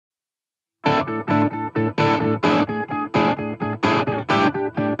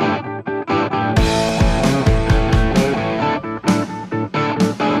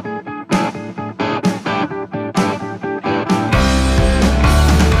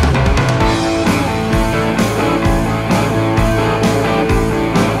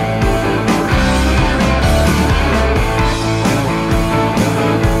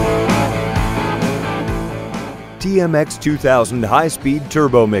TMX-2000 high-speed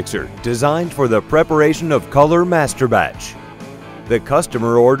turbo mixer designed for the preparation of color master batch. The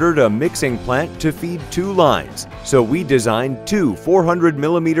customer ordered a mixing plant to feed 2 lines, so we designed 2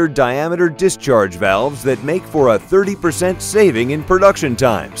 400mm diameter discharge valves that make for a 30% saving in production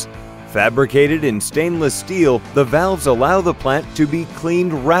times. Fabricated in stainless steel, the valves allow the plant to be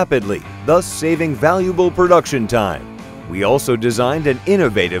cleaned rapidly, thus saving valuable production time. We also designed an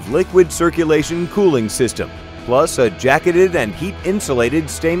innovative liquid circulation cooling system, plus a jacketed and heat-insulated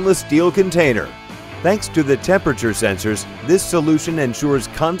stainless steel container. Thanks to the temperature sensors, this solution ensures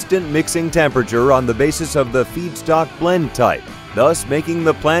constant mixing temperature on the basis of the feedstock blend type, thus making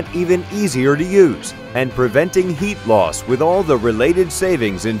the plant even easier to use and preventing heat loss with all the related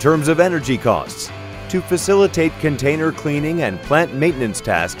savings in terms of energy costs. To facilitate container cleaning and plant maintenance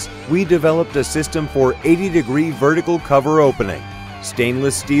tasks, we developed a system for 80-degree vertical cover opening.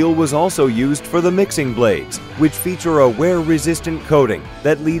 Stainless steel was also used for the mixing blades, which feature a wear-resistant coating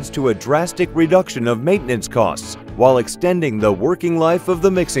that leads to a drastic reduction of maintenance costs while extending the working life of the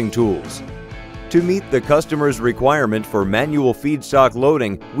mixing tools. To meet the customer's requirement for manual feedstock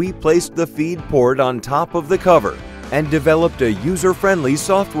loading, we placed the feed port on top of the cover and developed a user-friendly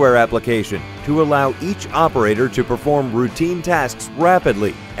software application to allow each operator to perform routine tasks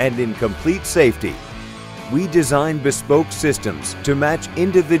rapidly and in complete safety. We design bespoke systems to match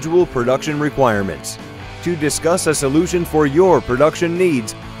individual production requirements. To discuss a solution for your production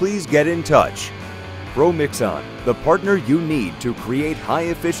needs, please get in touch. ProMixon, the partner you need to create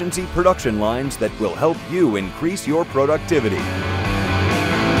high-efficiency production lines that will help you increase your productivity.